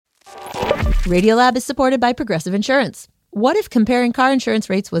Radiolab is supported by Progressive Insurance. What if comparing car insurance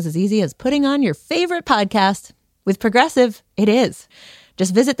rates was as easy as putting on your favorite podcast? With Progressive, it is.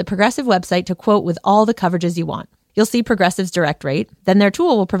 Just visit the Progressive website to quote with all the coverages you want. You'll see Progressive's direct rate. Then their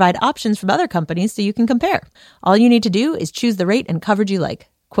tool will provide options from other companies so you can compare. All you need to do is choose the rate and coverage you like.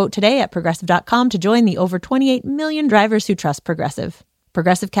 Quote today at Progressive.com to join the over 28 million drivers who trust Progressive.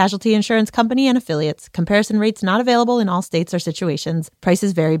 Progressive Casualty Insurance Company and Affiliates. Comparison rates not available in all states or situations.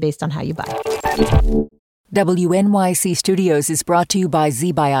 Prices vary based on how you buy. WNYC Studios is brought to you by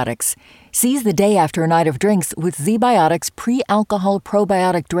ZBiotics. Seize the day after a night of drinks with ZBiotics pre-alcohol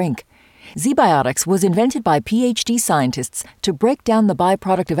probiotic drink. ZBiotics was invented by PhD scientists to break down the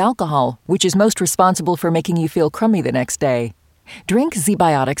byproduct of alcohol, which is most responsible for making you feel crummy the next day. Drink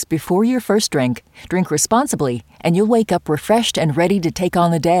ZBiotics before your first drink, drink responsibly, and you'll wake up refreshed and ready to take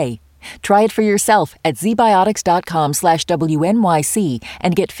on the day. Try it for yourself at zbiotics.com/WNYC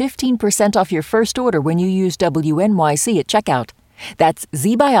and get 15% off your first order when you use WNYC at checkout. That's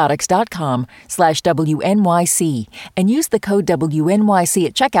zbiotics.com/WNYC and use the code WNYC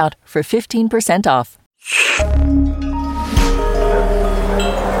at checkout for 15% off.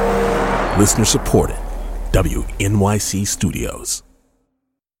 Listener supported. WNYC Studios.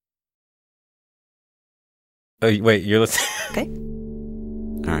 Oh, wait, you're listening? Okay.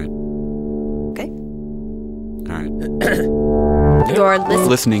 All right. Okay. All right. You're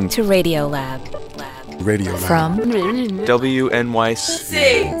listening to Radiolab. Radio Lab. From WNYC.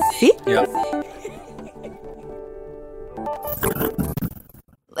 See? Yep.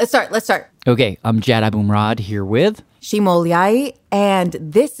 Let's start. Okay, I'm Jad Abumrad here with... Shimol Yai, and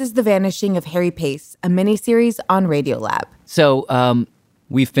this is The Vanishing of Harry Pace, a miniseries on Radiolab. So,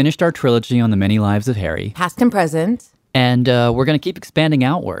 we've finished our trilogy on the many lives of Harry. Past and present. And we're going to keep expanding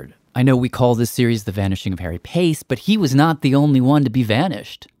outward. I know we call this series The Vanishing of Harry Pace, but he was not the only one to be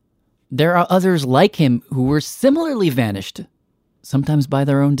vanished. There are others like him who were similarly vanished, sometimes by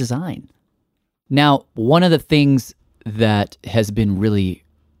their own design. Now, one of the things that has been really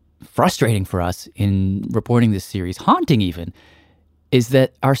frustrating for us in reporting this series, haunting even, is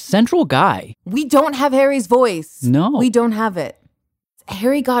that our central guy... We don't have Harry's voice. No. We don't have it.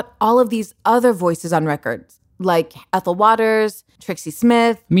 Harry got all of these other voices on records, like Ethel Waters, Trixie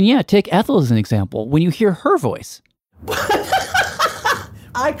Smith. I mean, yeah, take Ethel as an example. When you hear her voice...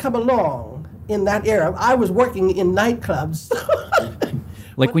 I come along in that era. I was working in nightclubs.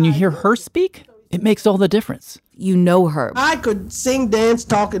 Like when you hear her speak, it makes all the difference. You know her. I could sing, dance,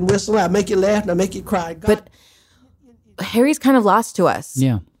 talk, and whistle. I'd make you laugh and I'd make you cry. But Harry's kind of lost to us.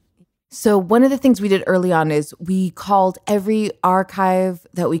 Yeah. So one of the things we did early on is we called every archive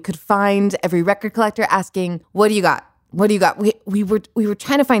that we could find, every record collector, asking, what do you got? What do you got? We were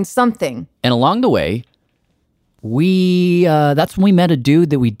trying to find something. And along the way, that's when we met a dude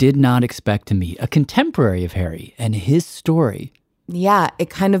that we did not expect to meet, a contemporary of Harry and his story. Yeah,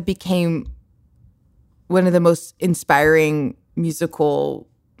 it kind of became one of the most inspiring musical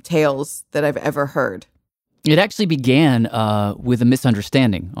tales that I've ever heard. It actually began with a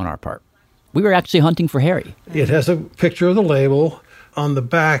misunderstanding on our part. We were actually hunting for Harry. It has a picture of the label. On the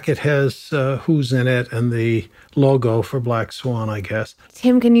back, it has who's in it and the logo for Black Swan, I guess.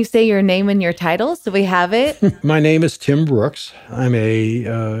 Tim, can you say your name and your title so we have it? My name is Tim Brooks. I'm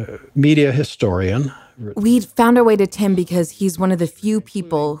a media historian. We found our way to Tim because he's one of the few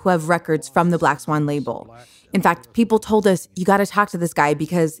people who have records from the Black Swan label. In fact, people told us, you got to talk to this guy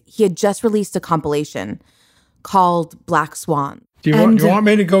because he had just released a compilation called Black Swan. Do you want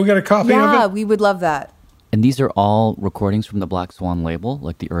me to go get a copy of it? Yeah, we would love that. And these are all recordings from the Black Swan label,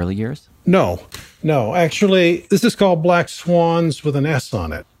 like the early years? No. Actually, this is called Black Swans with an S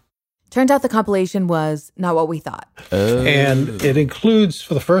on it. Turned out the compilation was not what we thought. And it includes,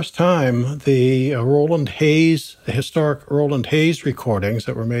 for the first time, the Roland Hayes, the historic Roland Hayes recordings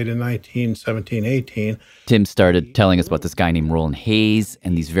that were made in 1917-18. Tim started telling us about this guy named Roland Hayes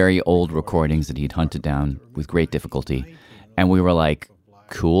and these very old recordings that he'd hunted down with great difficulty. And we were like,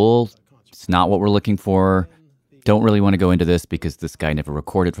 cool, it's not what we're looking for. Don't really want to go into this because this guy never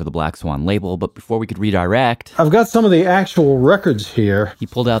recorded for the Black Swan label. But before we could redirect... I've got some of the actual records here. He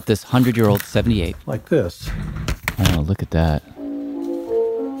pulled out this 100-year-old 78. Like this. Oh, look at that.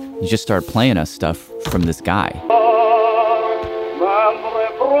 You just start playing us stuff from this guy.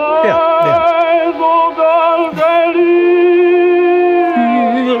 Yeah.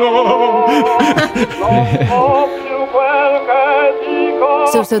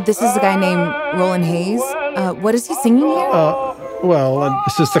 So this is a guy named Roland Hayes. What is he singing here?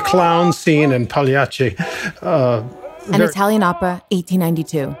 This is the clown scene in Pagliacci. An Italian opera,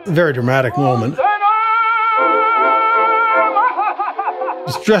 1892. Very dramatic moment.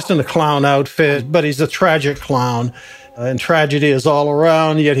 He's dressed in a clown outfit, but he's a tragic clown. And tragedy is all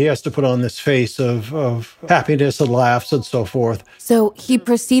around, yet he has to put on this face of happiness and laughs and so forth. So he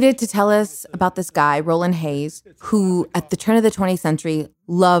proceeded to tell us about this guy, Roland Hayes, who at the turn of the 20th century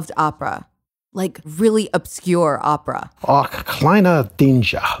loved opera, like really obscure opera. Ach, Kleiner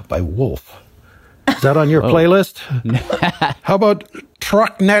Danger by Wolf. Is that on your playlist? How about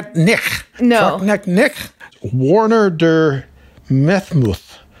Trocknet Nicht? No. Trocknet Nicht. Warner der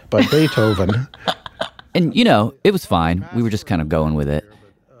Methmuth by Beethoven. And, you know, it was fine. We were just kind of going with it.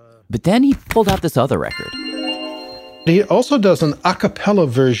 But then he pulled out this other record. He also does an a cappella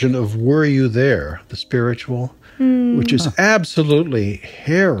version of Were You There, the spiritual, which is absolutely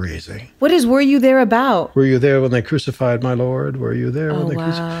hair-raising. What is Were You There about? Were you there when they crucified my Lord? Were you there when they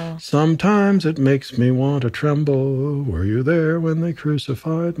crucified? Sometimes it makes me want to tremble. Were you there when they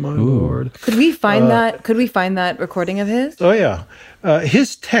crucified my Lord? Could we find that? Could we find that recording of his? Oh, yeah.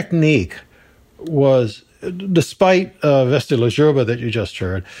 His technique was, despite Vesti la Gerba that you just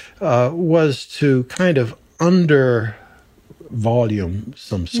heard, was to kind of under volume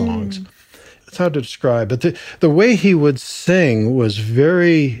some songs. It's hard to describe, but the way he would sing was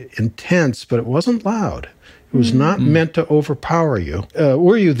very intense, but it wasn't loud. It was not meant to overpower you.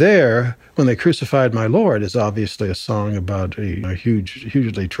 Were You There When They Crucified My Lord is obviously a song about a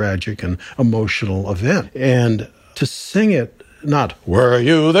hugely tragic and emotional event. And to sing it, not, were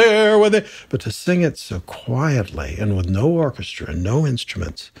you there when they, but to sing it so quietly and with no orchestra and no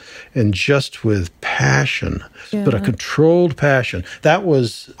instruments and just with passion, but a controlled passion. That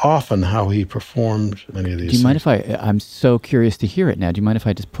was often how he performed many of these Do you mind if I'm so curious to hear it now. Do you mind if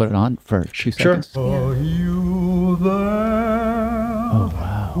I just put it on for 2 seconds? Are you there? Oh,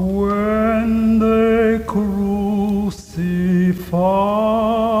 wow. When they crucified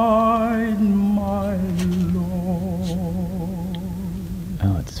my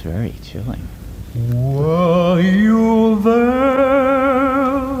Oh, it's very chilling. Were you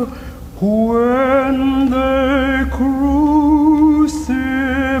there when they crucified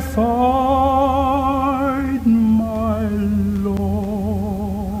my Lord?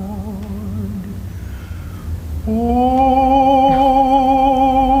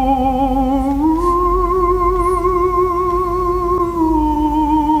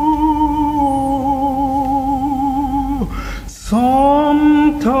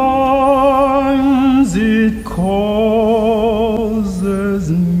 Sometimes it causes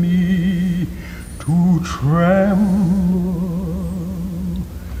me to tremble,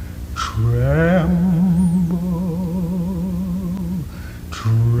 tremble,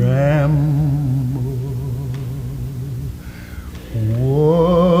 tremble.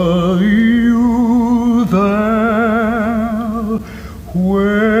 Were you there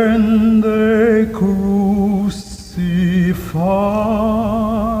when they crucified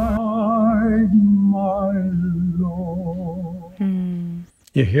my Lord?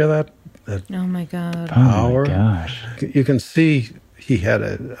 You hear that Oh, my God. power? Oh, my gosh. You can see he had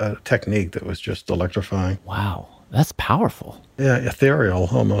a technique that was just electrifying. Wow, that's powerful. Yeah, ethereal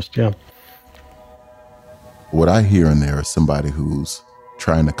almost, yeah. What I hear in there is somebody who's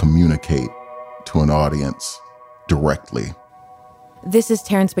trying to communicate to an audience directly. This is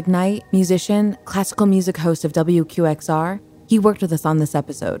Terrence McKnight, musician, classical music host of WQXR. He worked with us on this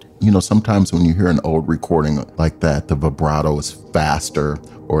episode. You know, sometimes when you hear an old recording like that, the vibrato is faster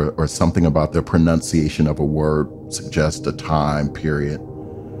or something about the pronunciation of a word suggests a time period.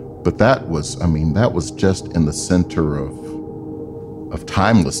 But that was just in the center of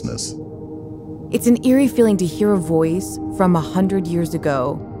timelessness. It's an eerie feeling to hear a voice from 100 years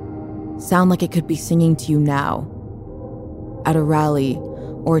ago sound like it could be singing to you now at a rally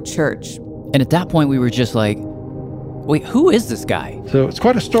or a church. And at that point, we were just like, wait, who is this guy? So it's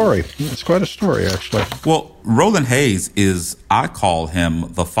quite a story. It's quite a story, actually. Well, Roland Hayes I call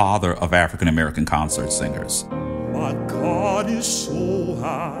him the father of African-American concert singers. My God is so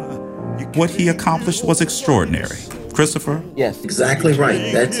high. What he accomplished was extraordinary. Christopher? Yes, exactly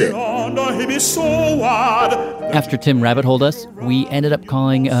right. That's it. After Tim Rabbit holed us, we ended up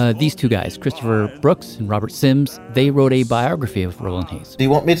calling these two guys, Christopher Brooks and Robert Sims. They wrote a biography of Roland Hayes. Do you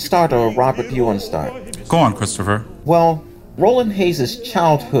want me to start, or Robert, do you want to start? Go on, Christopher. Well, Roland Hayes'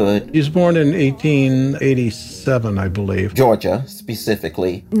 childhood... He was born in 1887, I believe. Georgia,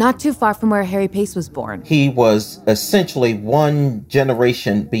 specifically. Not too far from where Harry Pace was born. He was essentially one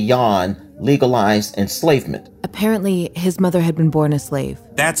generation beyond legalized enslavement. Apparently, his mother had been born a slave.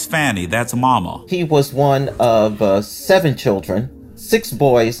 That's Fanny. That's Mama. He was one of 7 children, 6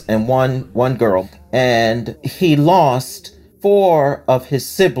 boys and one girl. And he lost 4 of his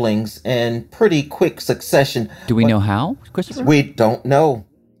siblings in pretty quick succession. Do we know how, Christopher? We don't know.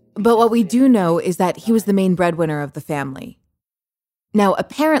 But what we do know is that he was the main breadwinner of the family. Now,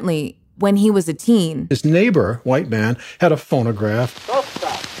 apparently, when he was a teen, his neighbor, white man, had a phonograph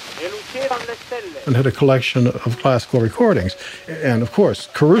and had a collection of classical recordings. And, of course,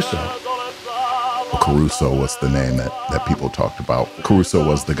 Caruso. Caruso was the name that people talked about. Caruso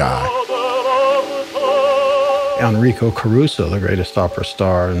was the guy. Enrico Caruso, the greatest opera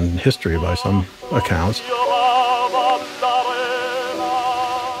star in history by some accounts.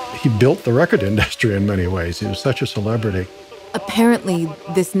 He built the record industry in many ways. He was such a celebrity. Apparently,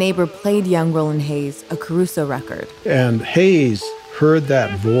 this neighbor played young Roland Hayes a Caruso record. And Hayes heard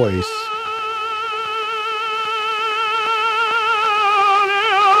that voice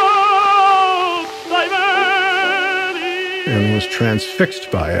and was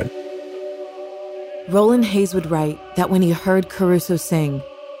transfixed by it. Roland Hayes would write that when he heard Caruso sing,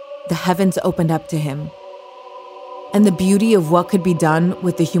 the heavens opened up to him. And the beauty of what could be done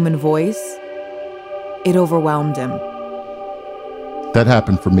with the human voice, it overwhelmed him. That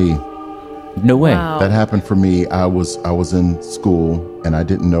happened for me. No way. Wow. That happened for me. I was in school and I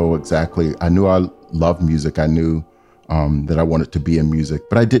didn't know exactly. I knew I loved music. I knew that I wanted to be in music,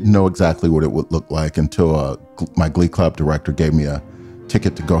 but I didn't know exactly what it would look like until my Glee Club director gave me a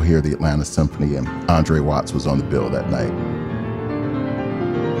ticket to go hear the Atlanta Symphony, and Andre Watts was on the bill that night.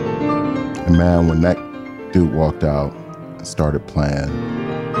 And man, when that dude walked out and started playing,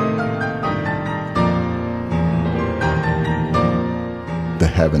 the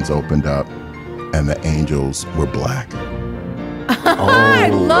heavens opened up and the angels were black. Oh, I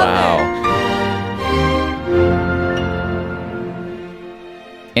love it.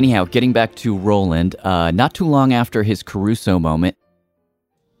 Anyhow, getting back to Roland, not too long after his Caruso moment,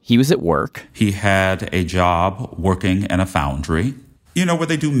 he was at work. He had a job working in a foundry. You know, where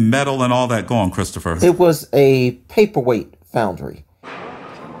they do metal and all that. Go on, Christopher. It was a paperweight foundry. He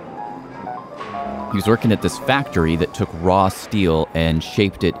was working at this factory that took raw steel and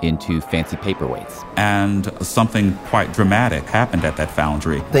shaped it into fancy paperweights. And something quite dramatic happened at that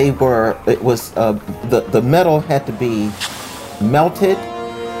foundry. The metal had to be melted,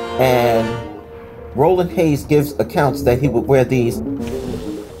 and Roland Hayes gives accounts that he would wear these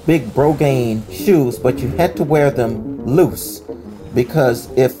big Brogane shoes, but you had to wear them loose because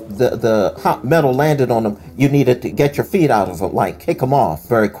if the hot metal landed on them, you needed to get your feet out of them, like kick them off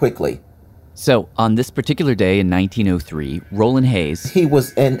very quickly. So, on this particular day in 1903, Roland Hayes... He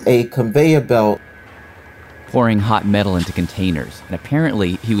was in a conveyor belt pouring hot metal into containers, and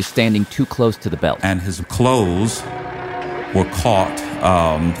apparently he was standing too close to the belt. And his clothes were caught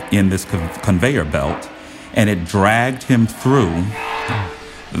in this conveyor belt, and it dragged him through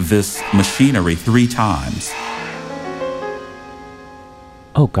this machinery 3 times.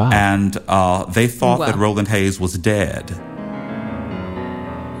 Oh, God. And they thought that Roland Hayes was dead.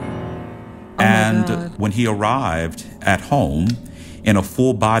 And when he arrived at home in a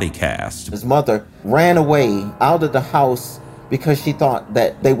full body cast, his mother ran away out of the house because she thought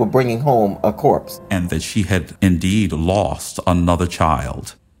that they were bringing home a corpse. And that she had indeed lost another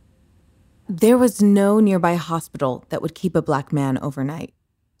child. There was no nearby hospital that would keep a black man overnight.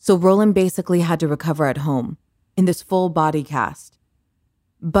 So Roland basically had to recover at home in this full body cast.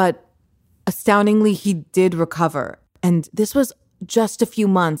 But astoundingly, he did recover. And this was just a few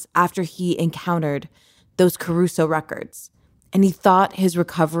months after he encountered those Caruso records. And he thought his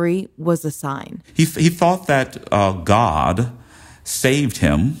recovery was a sign. He thought that God saved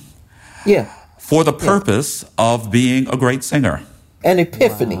him for the purpose of being a great singer. An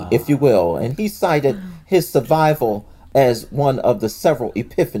epiphany, if you will. And he cited his survival as one of the several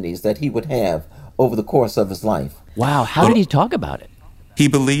epiphanies that he would have over the course of his life. Wow, how did he talk about it? He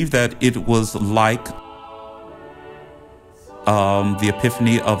believed that it was like the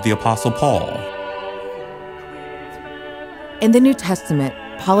epiphany of the Apostle Paul. In the New Testament,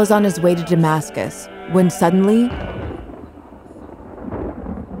 Paul is on his way to Damascus when suddenly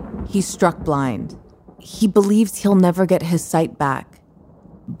he's struck blind. He believes he'll never get his sight back.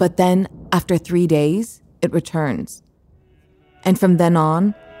 But then, after 3 days, it returns. And from then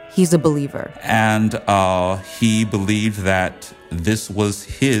on, he's a believer. And he believed that this was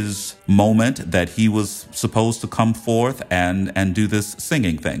his moment, that he was supposed to come forth and do this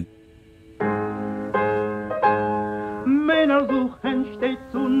singing thing.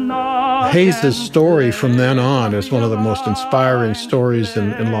 Hayes' story from then on is one of the most inspiring stories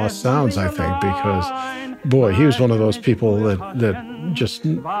in Lost Sounds, I think, because, boy, he was one of those people that just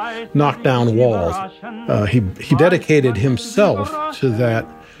knocked down walls. He dedicated himself to that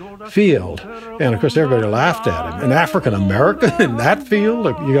field. And, of course, everybody laughed at him. An African-American in that field?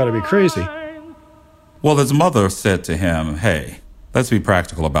 You got to be crazy. Well, his mother said to him, hey, let's be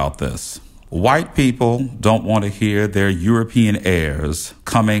practical about this. White people don't want to hear their European airs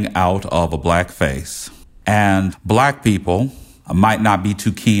coming out of a black face. And black people might not be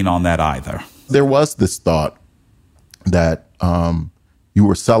too keen on that either. There was this thought that you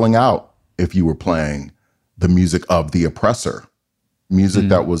were selling out if you were playing the music of the oppressor, music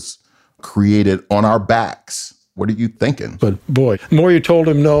that was created on our backs. What are you thinking? But boy, the more you told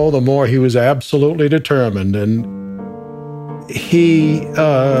him no, the more he was absolutely determined. And he...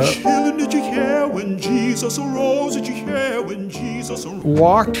 Did you hear when Jesus arose? Did you hear when Jesus arose?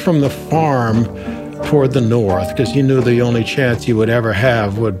 Walked from the farm toward the north because he knew the only chance he would ever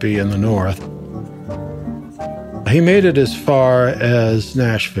have would be in the north. He made it as far as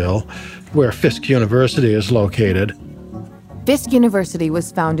Nashville, where Fisk University is located. Fisk University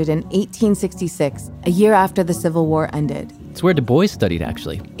was founded in 1866, a year after the Civil War ended. It's where Du Bois studied,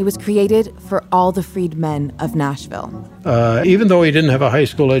 actually. It was created for all the freed men of Nashville. Even though he didn't have a high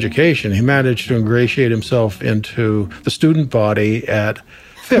school education, he managed to ingratiate himself into the student body at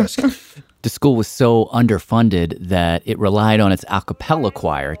Fisk. The school was so underfunded that it relied on its a cappella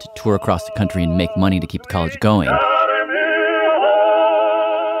choir to tour across the country and make money to keep the college going.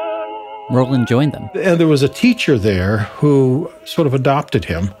 Roland joined them. And there was a teacher there who sort of adopted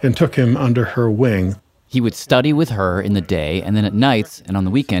him and took him under her wing. He would study with her in the day, and then at nights and on the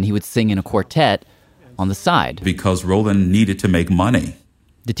weekend, he would sing in a quartet on the side. Because Roland needed to make money.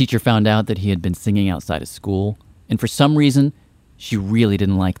 The teacher found out that he had been singing outside of school, and for some reason, she really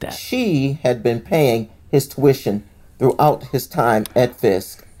didn't like that. She had been paying his tuition throughout his time at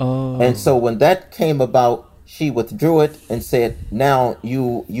Fisk. And so when that came about, she withdrew it and said, now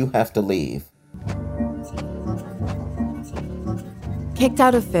you have to leave. Kicked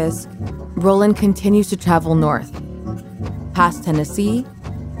out of Fisk, Roland continues to travel north, past Tennessee,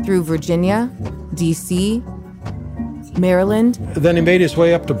 through Virginia, D.C., Maryland. Then he made his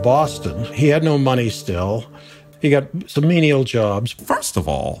way up to Boston. He had no money still. He got some menial jobs. First of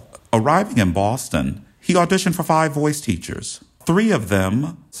all, arriving in Boston, he auditioned for 5 voice teachers. 3 of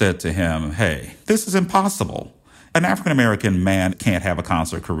them said to him, hey, this is impossible. An African-American man can't have a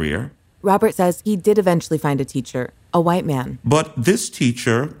concert career. Robert says he did eventually find a teacher, a white man. But this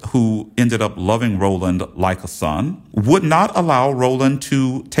teacher, who ended up loving Roland like a son, would not allow Roland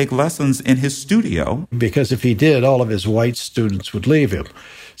to take lessons in his studio. Because if he did, all of his white students would leave him.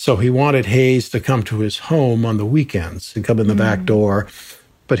 So he wanted Hayes to come to his home on the weekends and come in the back door.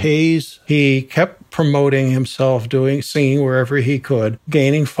 But Hayes, he kept promoting himself, singing wherever he could,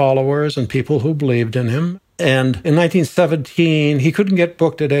 gaining followers and people who believed in him. And in 1917, he couldn't get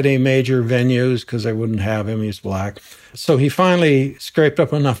booked at any major venues because they wouldn't have him. He's black. So he finally scraped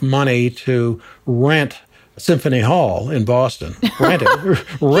up enough money to rent Symphony Hall in Boston. He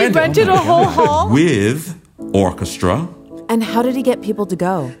rented a whole hall? With orchestra. And how did he get people to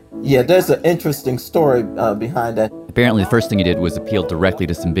go? Yeah, there's an interesting story behind that. Apparently, the first thing he did was appeal directly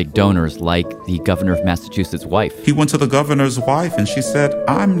to some big donors, like the governor of Massachusetts' wife. He went to the governor's wife, and she said,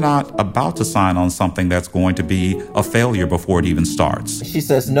 I'm not about to sign on something that's going to be a failure before it even starts. She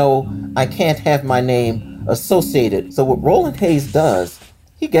says, no, I can't have my name associated. So what Roland Hayes does,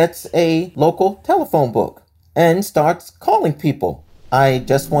 he gets a local telephone book and starts calling people. I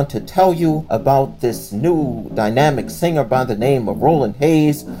just want to tell you about this new dynamic singer by the name of Roland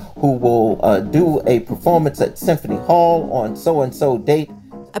Hayes, who will do a performance at Symphony Hall on so-and-so date.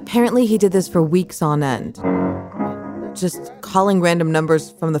 Apparently he did this for weeks on end, just calling random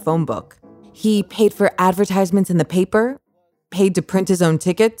numbers from the phone book. He paid for advertisements in the paper, paid to print his own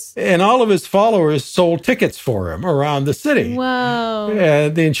tickets. And all of his followers sold tickets for him around the city. Whoa.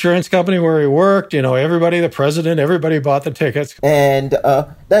 The insurance company where he worked, everybody, the president, everybody bought the tickets. And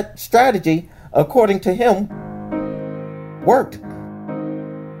that strategy, according to him, worked.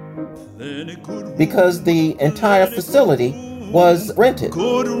 Because the entire facility was rented.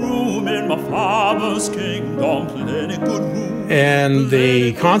 Good room in my father's kingdom, plenty good room. And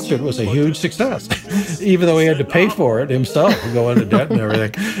the concert was a huge success, even though he had to pay for it himself, go into debt and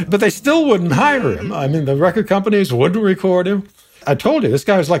everything. But they still wouldn't hire him. I mean, the record companies wouldn't record him. I told you, this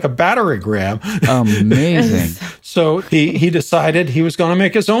guy was like a battering ram. Amazing. So he decided he was going to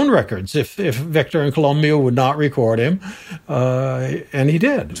make his own records if Victor and Columbia would not record him. And he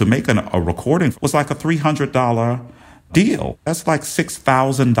did. To make a recording was like a $300 deal. That's like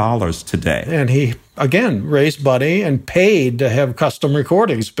 $6,000 today. And he, again, raised money and paid to have custom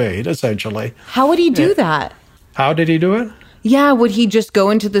recordings made, essentially. How would he do that? How did he do it? Yeah, would he just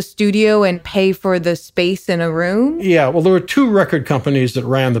go into the studio and pay for the space in a room? Yeah, well, there were two record companies that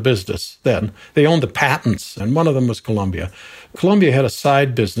ran the business then. They owned the patents, and one of them was Columbia. Columbia had a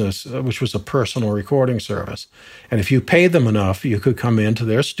side business, which was a personal recording service. And if you paid them enough, you could come into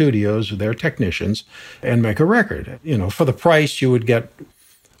their studios with their technicians and make a record. You know, for the price, you would get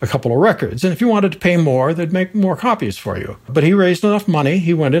a couple of records. And if you wanted to pay more, they'd make more copies for you. But he raised enough money.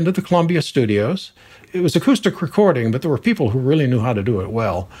 He went into the Columbia studios. It was acoustic recording, but there were people who really knew how to do it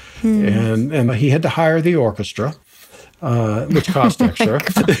well. And he had to hire the orchestra, which cost extra.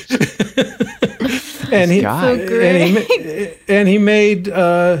 And he made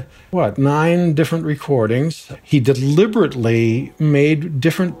 9 different recordings. He deliberately made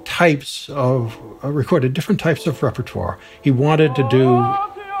different types of recorded different types of repertoire. He wanted to do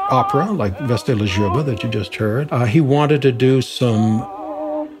opera, like Veste la Gerbe that you just heard. He wanted to do some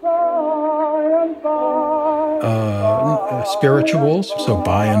spirituals, so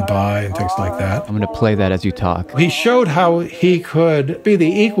by and by and things like that. I'm going to play that as you talk. He showed how he could be the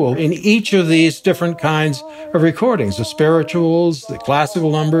equal in each of these different kinds of recordings, the spirituals, the classical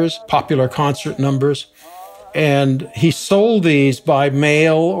numbers, popular concert numbers. And he sold these by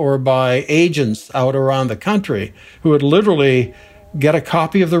mail or by agents out around the country who would literally get a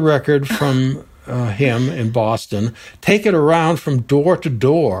copy of the record from him in Boston, take it around from door to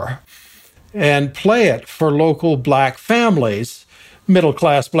door, and play it for local black families,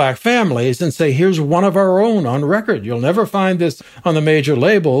 middle-class black families, and say, here's one of our own on record. You'll never find this on the major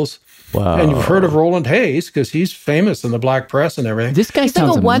labels. Wow. And you've heard of Roland Hayes because he's famous in the black press and everything. This guy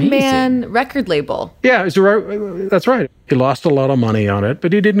sounds like a amazing. one-man record label. Yeah, that's right. He lost a lot of money on it,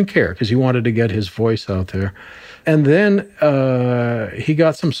 but he didn't care because he wanted to get his voice out there. And then he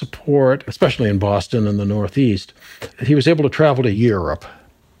got some support, especially in Boston and the Northeast. He was able to travel to Europe.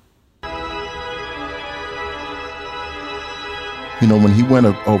 You know, when he went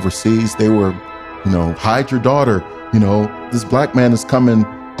overseas, they were, hide your daughter. This black man is coming,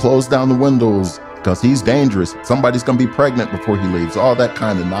 close down the windows because he's dangerous. Somebody's going to be pregnant before he leaves. All that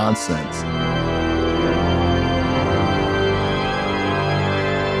kind of nonsense.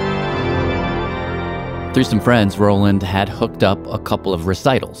 Through some friends, Roland had hooked up a couple of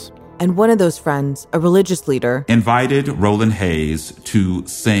recitals. And one of those friends, a religious leader, invited Roland Hayes to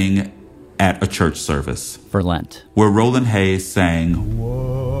sing at a church service for Lent, where Roland Hayes sang,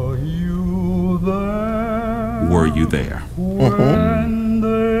 "Were you there? Were you there?" When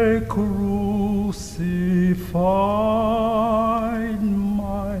they crucified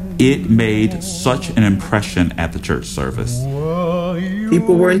my It made such an impression at the church service.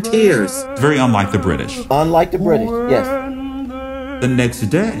 People were in tears. Very unlike the British. Unlike the British, yes. The next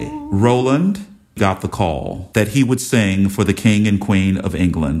day, Roland got the call that he would sing for the King and Queen of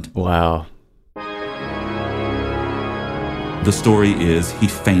England. Wow. The story is he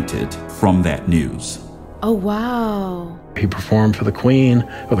fainted from that news. Oh, wow. He performed for the Queen,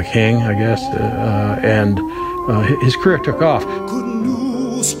 or the King, I guess, and his career took off. Good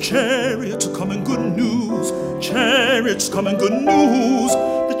news, chariots are coming, good news. Chariots coming, good news.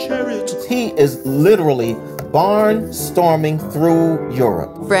 The chariots. He is literally barnstorming through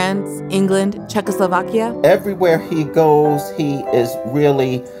Europe. France, England, Czechoslovakia. Everywhere he goes, he is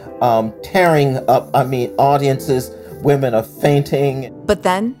really tearing up, audiences. Women are fainting. But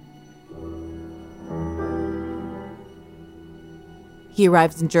then he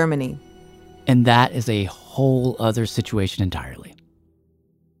arrives in Germany. And that is a whole other situation entirely.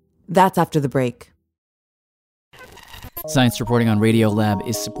 That's after the break. Science Reporting on Radiolab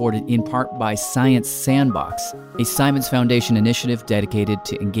is supported in part by Science Sandbox, a Simons Foundation initiative dedicated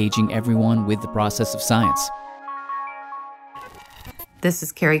to engaging everyone with the process of science. This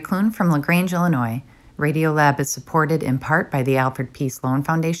is Carrie Clune from LaGrange, Illinois. Radiolab is supported in part by the Alfred P. Sloan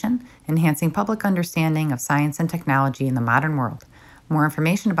Foundation, enhancing public understanding of science and technology in the modern world. More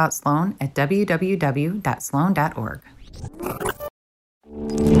information about Sloan at www.sloan.org.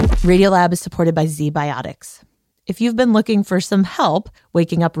 Radiolab is supported by ZBiotics. If you've been looking for some help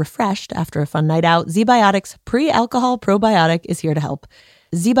waking up refreshed after a fun night out, ZBiotics Pre-Alcohol Probiotic is here to help.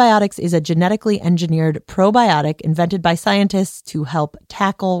 ZBiotics is a genetically engineered probiotic invented by scientists to help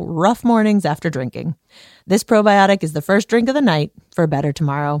tackle rough mornings after drinking. This probiotic is the first drink of the night for a better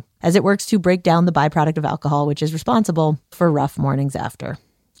tomorrow, as it works to break down the byproduct of alcohol, which is responsible for rough mornings after.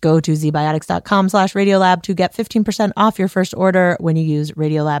 Go to zbiotics.com/Radiolab to get 15% off your first order when you use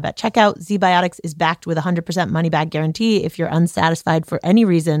Radiolab at checkout. ZBiotics is backed with a 100% money-back guarantee. If you're unsatisfied for any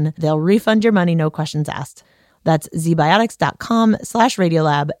reason, they'll refund your money, no questions asked. That's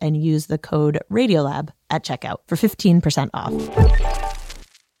zbiotics.com/Radiolab and use the code Radiolab at checkout for 15% off.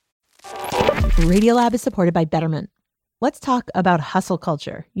 Radiolab is supported by Betterment. Let's talk about hustle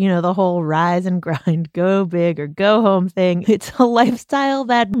culture. You know, the whole rise and grind, go big or go home thing. It's a lifestyle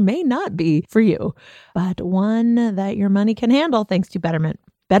that may not be for you, but one that your money can handle thanks to Betterment.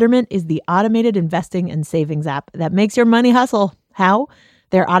 Betterment is the automated investing and savings app that makes your money hustle. How?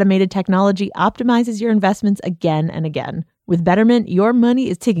 Their automated technology optimizes your investments again and again. With Betterment, your money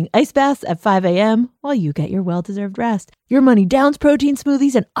is taking ice baths at 5 a.m. while you get your well-deserved rest. Your money downs protein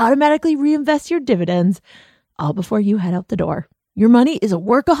smoothies and automatically reinvests your dividends, all before you head out the door. Your money is a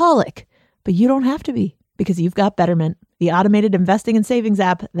workaholic, but you don't have to be, because you've got Betterment, the automated investing and savings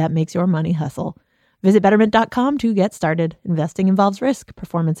app that makes your money hustle. Visit Betterment.com to get started. Investing involves risk.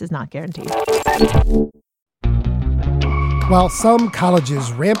 Performance is not guaranteed. While some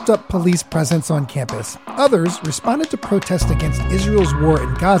colleges ramped up police presence on campus, others responded to protests against Israel's war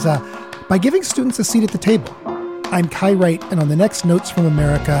in Gaza by giving students a seat at the table. I'm Kai Wright, and on the next Notes from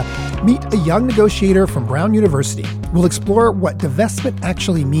America, meet a young negotiator from Brown University. We'll explore what divestment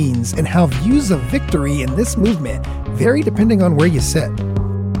actually means and how views of victory in this movement vary depending on where you sit.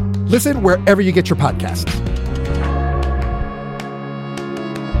 Listen wherever you get your podcasts.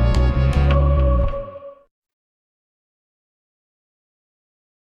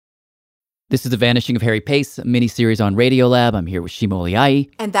 This is The Vanishing of Harry Pace, a mini-series on Radiolab. I'm here with Shima Oliai.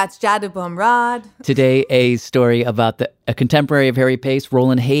 And that's Jada Bomrad. Today, a story about a contemporary of Harry Pace,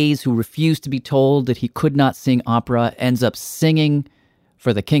 Roland Hayes, who refused to be told that he could not sing opera, ends up singing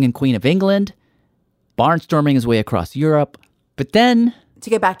for the King and Queen of England, barnstorming his way across Europe. But then... To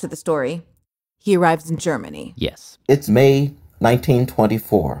get back to the story, he arrives in Germany. Yes. It's May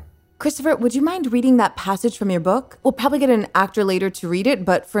 1924. Christopher, would you mind reading that passage from your book? We'll probably get an actor later to read it,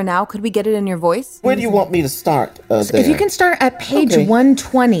 but for now, could we get it in your voice? Where do you want me to start? If you can start at page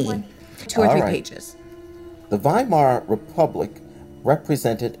 120, 2 or 3 pages. The Weimar Republic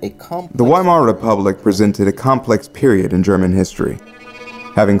represented a complex... The Weimar Republic presented a complex period in German history.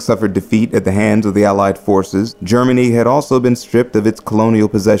 Having suffered defeat at the hands of the Allied forces, Germany had also been stripped of its colonial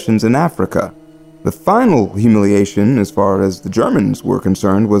possessions in Africa. The final humiliation, as far as the Germans were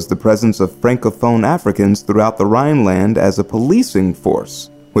concerned, was the presence of Francophone Africans throughout the Rhineland as a policing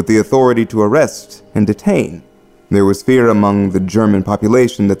force, with the authority to arrest and detain. There was fear among the German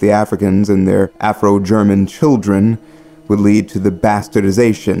population that the Africans and their Afro-German children would lead to the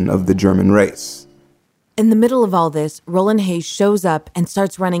bastardization of the German race. In the middle of all this, Roland Hayes shows up and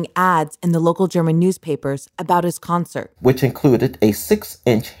starts running ads in the local German newspapers about his concert, which included a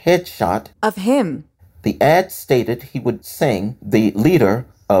 6-inch headshot of him. The ad stated he would sing the leader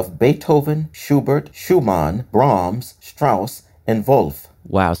of Beethoven, Schubert, Schumann, Brahms, Strauss, and Wolf.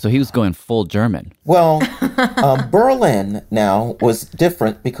 Wow, so he was going full German. Well, Berlin now was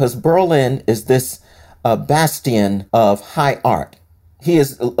different because Berlin is this bastion of high art. He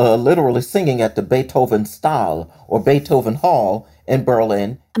is literally singing at the Beethoven Stall or Beethoven Hall in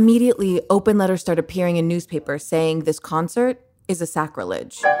Berlin. Immediately, open letters start appearing in newspapers saying this concert is a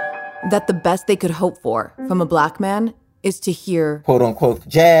sacrilege. That the best they could hope for from a black man is to hear, quote unquote,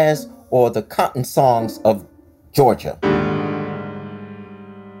 jazz or the cotton songs of Georgia.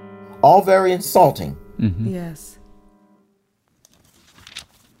 All very insulting. Mm-hmm. Yes.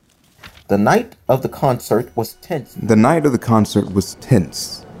 The night of the concert was tense. The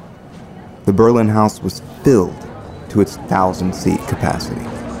Berlin House was filled to its 1,000-seat capacity.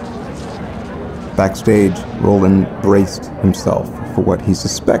 Backstage, Roland braced himself for what he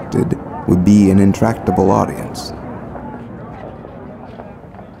suspected would be an intractable audience.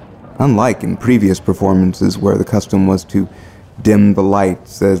 Unlike in previous performances where the custom was to dim the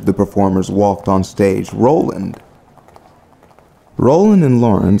lights as the performers walked on stage, Roland and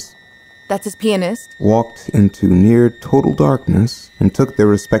Lawrence, that's his pianist, walked into near total darkness and took their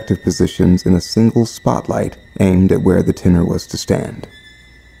respective positions in a single spotlight aimed at where the tenor was to stand,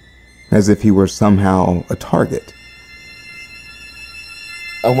 as if he were somehow a target.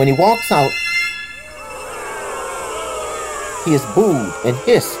 When he walks out, he is booed and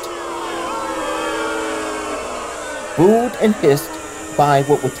hissed. Booed and hissed by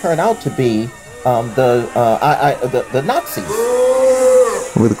what would turn out to be the Nazis.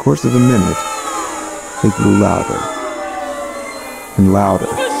 Over the course of a minute, they grew louder and louder.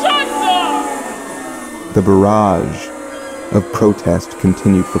 The barrage of protest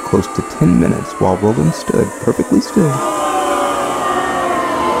continued for close to 10 minutes while Roland stood perfectly still.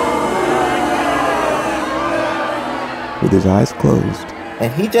 With his eyes closed.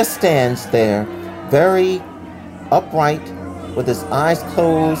 And he just stands there, very upright, with his eyes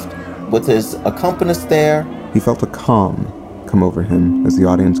closed, with his accompanist there. He felt a calm come over him as the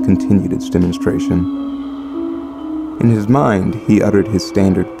audience continued its demonstration. In his mind, he uttered his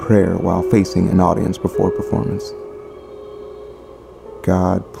standard prayer while facing an audience before performance.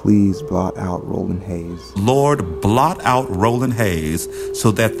 God, please blot out Roland Hayes. Lord, blot out Roland Hayes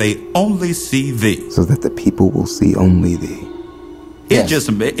so that they only see thee. So that the people will see only thee.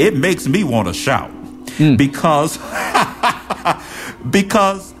 It makes me want to shout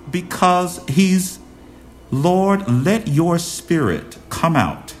because he's, Lord, let your spirit come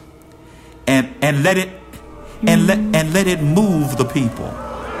out and let it move the people.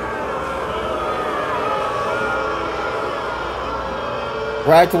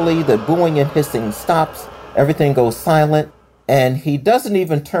 Gradually, the booing and hissing stops, everything goes silent, and he doesn't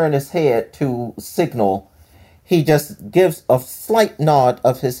even turn his head to signal. He just gives a slight nod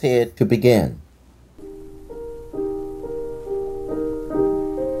of his head to begin.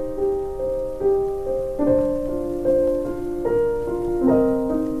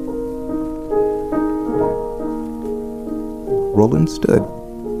 Roland stood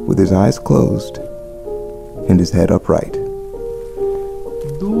with his eyes closed and his head upright.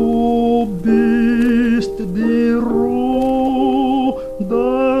 Du bist die Ruhe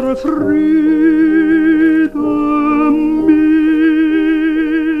der Friede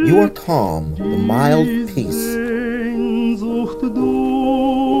mir. You are calm, the mild peace. Sehnsucht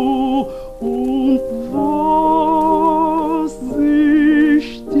du und was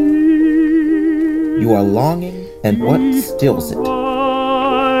sich still. You are longing, and what stills it?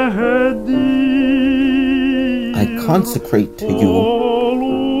 I consecrate to you,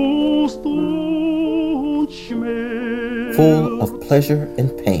 full of pleasure and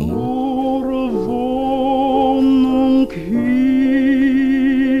pain,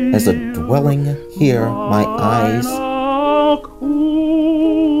 as a dwelling here my eyes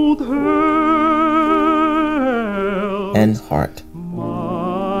and heart.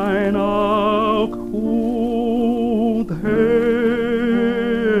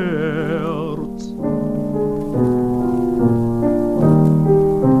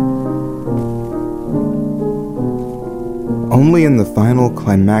 Only in the final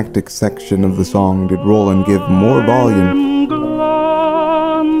climactic section of the song did Roland give more volume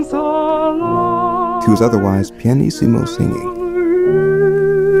to his otherwise pianissimo singing.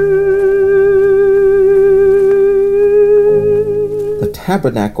 The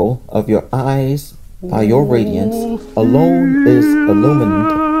tabernacle of your eyes by your radiance alone is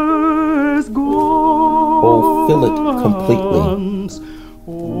illumined. Oh, fill it completely.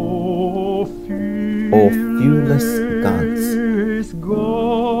 Oh, viewless gods.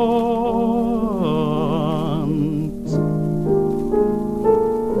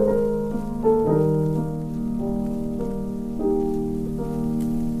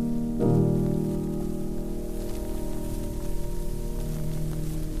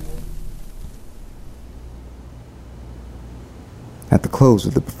 At the close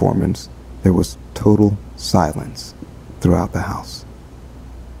of the performance, there was total silence throughout the house.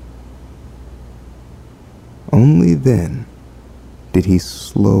 Only then did he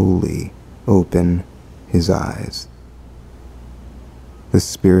slowly open his eyes. The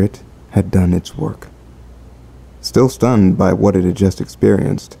spirit had done its work. Still stunned by what it had just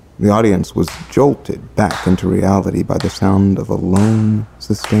experienced, the audience was jolted back into reality by the sound of a lone,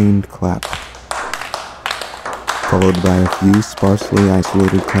 sustained clap, followed by a few sparsely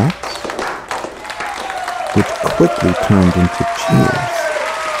isolated claps, which quickly turned into cheers.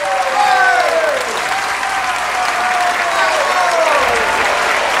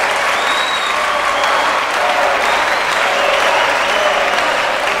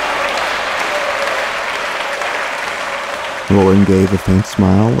 Roland gave a faint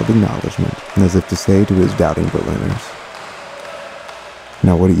smile of acknowledgement, as if to say to his doubting Berliners,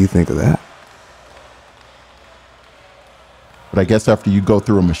 "Now what do you think of that?" But I guess after you go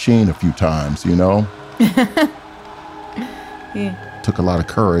through a machine a few times, you know? Yeah. Took a lot of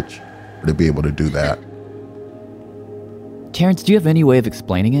courage to be able to do that. Terrence, do you have any way of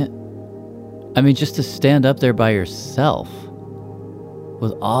explaining it? I mean, just to stand up there by yourself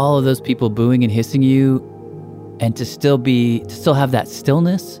with all of those people booing and hissing you, and to still have that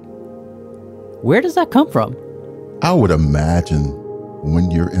stillness. Where does that come from? I would imagine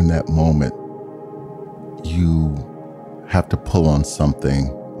when you're in that moment, you have to pull on something,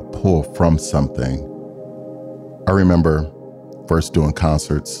 pull from something. I remember first doing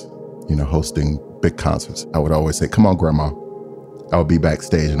concerts, hosting big concerts. I would always say, "Come on, Grandma." I would be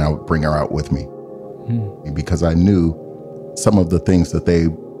backstage and I would bring her out with me because I knew some of the things that they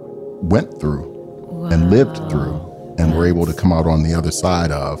went through and lived through and were able to come out on the other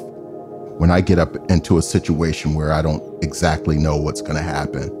side of. When I get up into a situation where I don't exactly know what's going to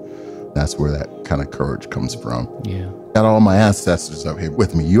happen, that's where that kind of courage comes from. Yeah. Got all my ancestors up here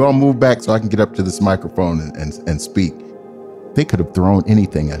with me. You all move back so I can get up to this microphone and speak. They could have thrown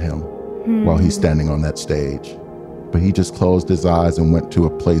anything at him while he's standing on that stage. But he just closed his eyes and went to a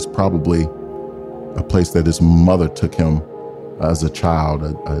place, probably a place that his mother took him as a child,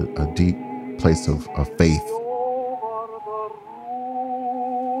 a deep place of faith.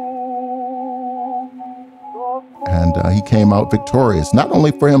 And he came out victorious, not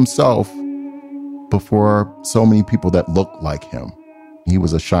only for himself, but for so many people that looked like him. He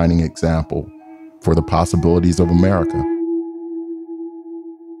was a shining example for the possibilities of America.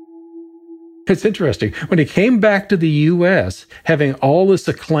 It's interesting. When he came back to the U.S., having all this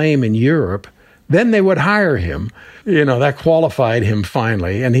acclaim in Europe, then they would hire him. That qualified him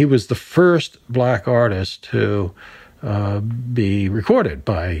finally. And he was the first black artist to be recorded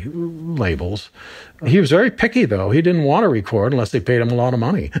by labels. He was very picky, though. He didn't want to record unless they paid him a lot of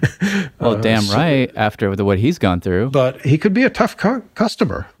money. Well, damn right, after what he's gone through. But he could be a tough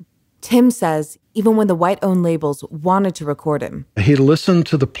customer. Tim says even when the white-owned labels wanted to record him, he listened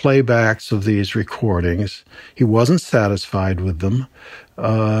to the playbacks of these recordings. He wasn't satisfied with them.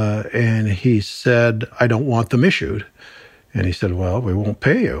 And he said, I don't want them issued. And he said, well, we won't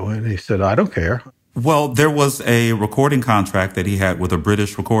pay you. And he said, I don't care. Well, there was a recording contract that he had with a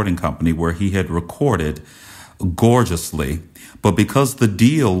British recording company where he had recorded gorgeously. But because the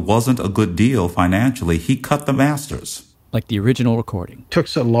deal wasn't a good deal financially, he cut the masters. Like the original recording.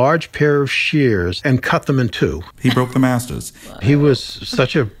 Took a large pair of shears and cut them in two. He broke the masters. He was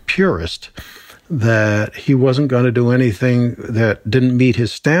such a purist that he wasn't going to do anything that didn't meet his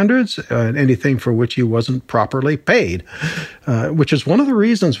standards, anything for which he wasn't properly paid, which is one of the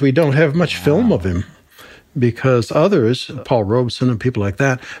reasons we don't have much film of him, because others, Paul Robeson and people like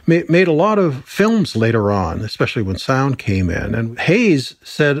that, made a lot of films later on, especially when sound came in. And Hayes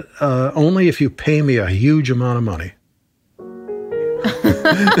said, only if you pay me a huge amount of money.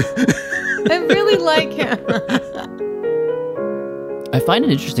 I really like him. I find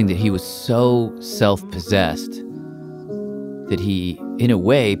it interesting that he was so self-possessed that he, in a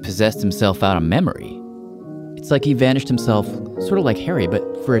way, possessed himself out of memory. It's like he vanished himself, sort of like Harry, but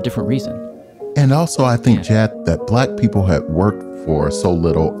for a different reason. And also, I think, Jet, that black people had worked for so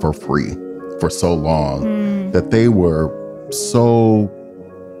little for free for so long that they were so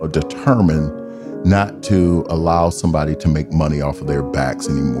determined not to allow somebody to make money off of their backs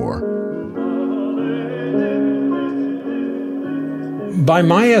anymore. By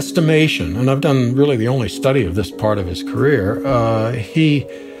my estimation, and I've done really the only study of this part of his career, he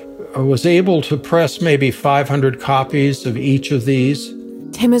was able to press maybe 500 copies of each of these.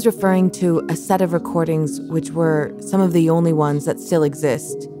 Tim is referring to a set of recordings which were some of the only ones that still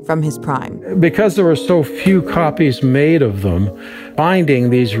exist from his prime. Because there were so few copies made of them, finding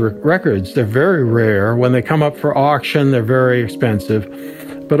these records, they're very rare. When they come up for auction, they're very expensive.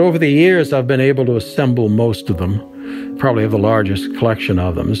 But over the years, I've been able to assemble most of them. Probably have the largest collection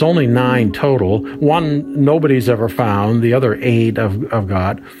of them. There's only 9 total. One nobody's ever found. The other 8 I've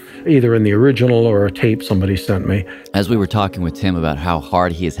got, either in the original or a tape somebody sent me. As we were talking with Tim about how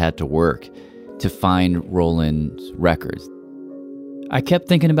hard he has had to work to find Roland's records, I kept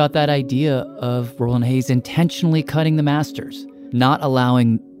thinking about that idea of Roland Hayes intentionally cutting the masters, not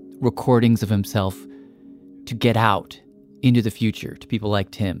allowing recordings of himself to get out into the future to people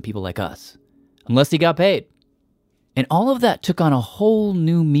like Tim, people like us, unless he got paid. And all of that took on a whole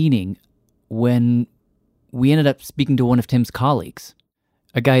new meaning when we ended up speaking to one of Tim's colleagues,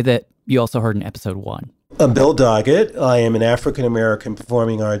 a guy that you also heard in episode 1. I'm Bill Doggett. I am an African-American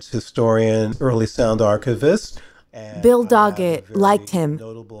performing arts historian, early sound archivist. Bill Doggett, like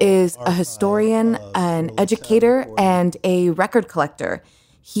Tim, is a historian, an educator, and a record collector.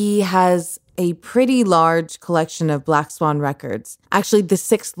 He has a pretty large collection of Black Swan records, actually the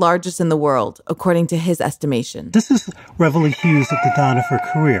 6th largest in the world, according to his estimation. This is Reveille Hughes at the dawn of her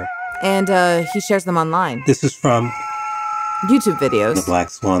career. And he shares them online. This is from YouTube videos. The Black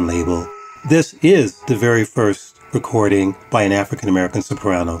Swan label. This is the very first recording by an African-American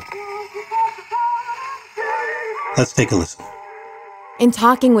soprano. Let's take a listen. In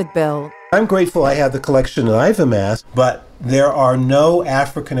talking with Bill, I'm grateful I have the collection that I've amassed, but there are no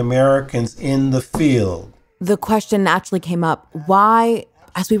African Americans in the field. The question naturally came up, why,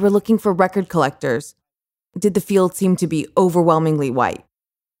 as we were looking for record collectors, did the field seem to be overwhelmingly white?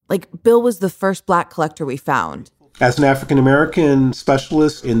 Like, Bill was the first Black collector we found. As an African American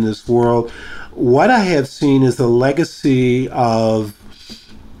specialist in this world, what I have seen is the legacy of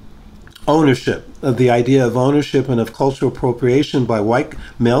ownership, of the idea of ownership and of cultural appropriation by white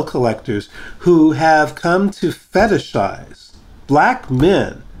male collectors who have come to fetishize Black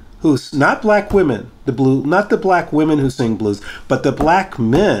men, not Black women, not the Black women who sing blues, but the Black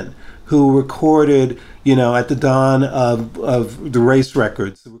men who recorded, at the dawn of the race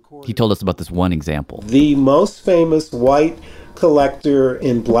records. He told us about this one example. The most famous white collector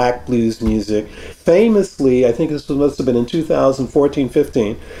in black blues music, famously, I think this must have been in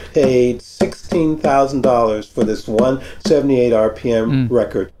 2014-15, paid $16,000 for this 178 RPM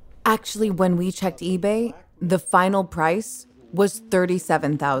record. Actually, when we checked eBay, the final price was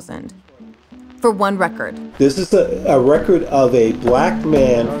 $37,000 for one record. This is a record of a black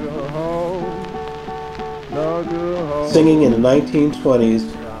man singing in the 1920s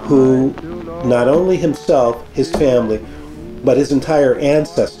who not only himself, his family, but his entire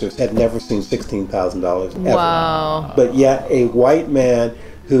ancestors had never seen $16,000 ever. Wow. But yet a white man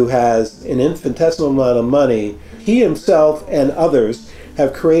who has an infinitesimal amount of money, he himself and others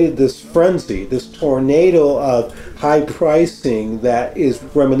have created this frenzy, this tornado of high pricing that is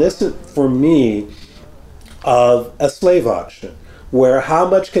reminiscent for me of a slave auction, where how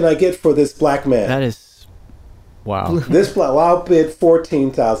much can I get for this black man? That is, wow. This black, well, I'll bid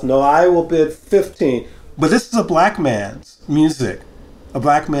 $14,000. No, I will bid $15,000. But this is a black man's music, a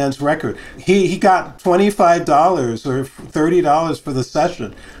black man's record. He got $25 or $30 for the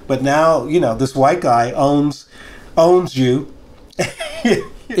session, but now this white guy owns you.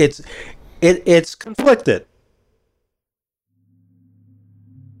 It's conflicted.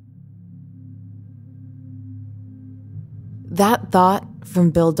 That thought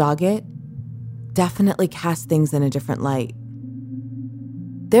from Bill Doggett definitely cast things in a different light.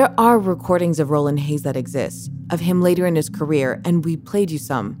 There are recordings of Roland Hayes that exist, of him later in his career, and we played you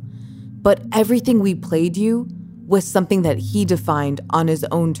some. But everything we played you was something that he defined on his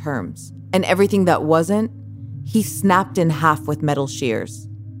own terms. And everything that wasn't, he snapped in half with metal shears.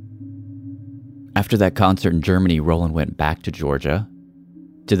 After that concert in Germany, Roland went back to Georgia,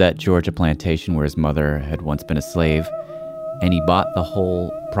 to that Georgia plantation where his mother had once been a slave, and he bought the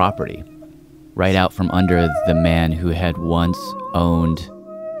whole property, right out from under the man who had once owned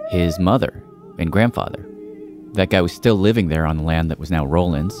his mother and grandfather. That guy was still living there on the land that was now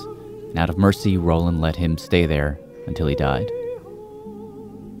Roland's, and out of mercy, Roland let him stay there until he died.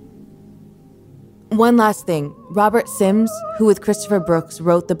 One last thing. Robert Sims, who with Christopher Brooks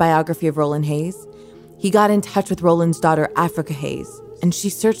wrote the biography of Roland Hayes, he got in touch with Roland's daughter, Africa Hayes, and she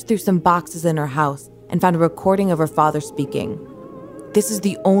searched through some boxes in her house and found a recording of her father speaking. This is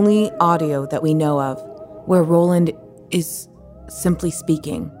the only audio that we know of where Roland is simply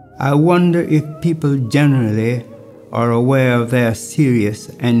speaking. I wonder if people generally are aware of their serious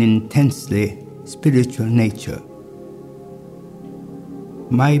and intensely spiritual nature.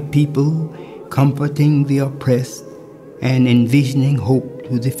 My people, comforting the oppressed and envisioning hope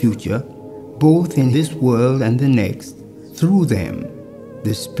to the future, both in this world and the next, through them,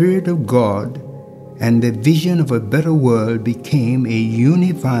 the Spirit of God and the vision of a better world became a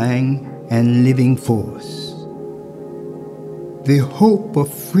unifying and living force. The hope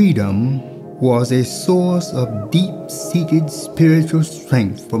of freedom was a source of deep-seated spiritual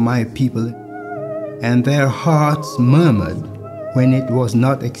strength for my people, and their hearts murmured when it was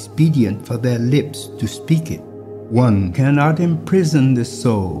not expedient for their lips to speak it. One cannot imprison the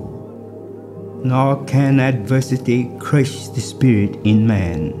soul, nor can adversity crush the spirit in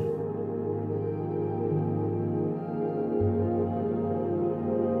man.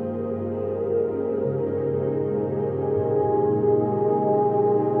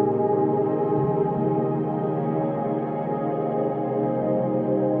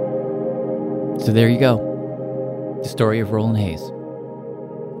 So there you go. The story of Roland Hayes.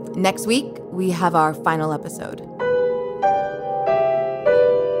 Next week, we have our final episode.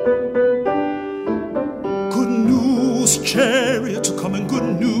 Good news, chariots are coming,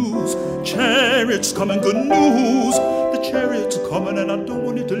 good news. Chariots coming, good news. The chariots are coming and I don't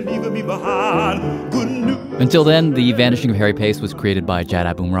want it to leave me behind. Good news. Until then, The Vanishing of Harry Pace was created by Jad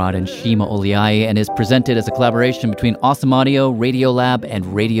Abumrad and Shima Oliai and is presented as a collaboration between Awesome Audio, Radiolab, and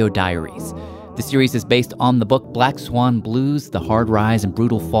Radio Diaries. The series is based on the book Black Swan Blues, The Hard Rise and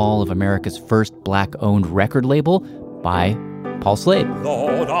Brutal Fall of America's First Black-Owned Record Label by Paul Slade.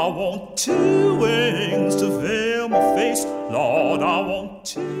 Lord, I want 2 wings to veil my face. Lord, I want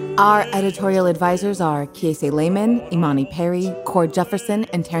 2. Our editorial advisors are Kiese Lehman, Imani Perry, Cord Jefferson,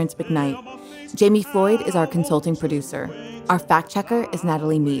 and Terrence McKnight. Jamie Floyd is our consulting producer. Our fact checker is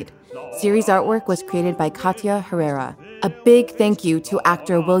Natalie Mead. Series artwork was created by Katia Herrera. A big thank you to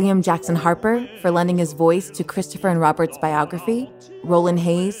actor William Jackson Harper for lending his voice to Christopher and Robert's biography, Roland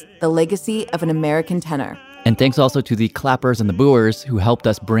Hayes, The Legacy of an American Tenor. And thanks also to the clappers and the booers who helped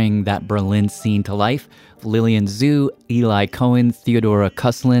us bring that Berlin scene to life. Lillian Zhu, Eli Cohen, Theodora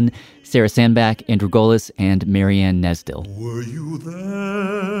Kuslin, Sarah Sandbach, Andrew Golis, and Marianne Nesdil. Were you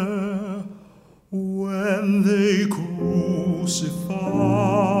there when they crucified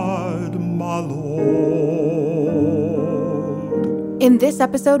my Lord? In this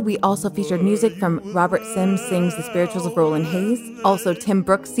episode, we also featured music from Robert Sims Sings the Spirituals of Roland Hayes, also Tim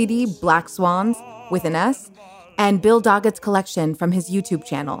Brooks' CD, Black Swans, with an S, and Bill Doggett's collection from his YouTube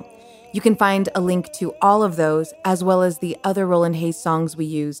channel. You can find a link to all of those, as well as the other Roland Hayes songs we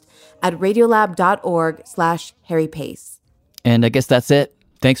used, at radiolab.org/Harry Pace. And I guess that's it.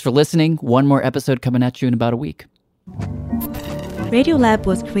 Thanks for listening. One more episode coming at you in about a week. Radiolab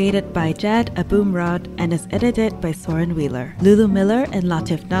was created by Jad Abumrad and is edited by Soren Wheeler. Lulu Miller and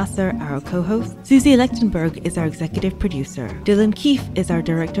Latif Nasser are our co-hosts. Susie Lechtenberg is our executive producer. Dylan Keefe is our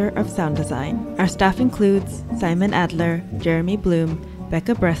director of sound design. Our staff includes Simon Adler, Jeremy Bloom,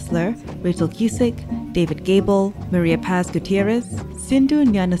 Becca Bressler, Rachel Cusick, David Gable, Maria Paz Gutierrez, Sindhu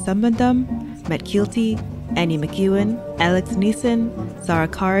Nyanasambandam, Matt Keelty, Annie McEwen, Alex Neeson, Sarah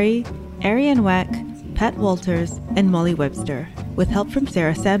Kari, Ariane Wack, Pat Walters, and Molly Webster, with help from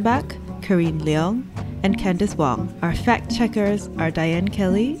Sarah Sandbach, Karine Leong, and Candice Wong. Our fact checkers are Diane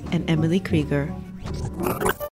Kelly and Emily Krieger.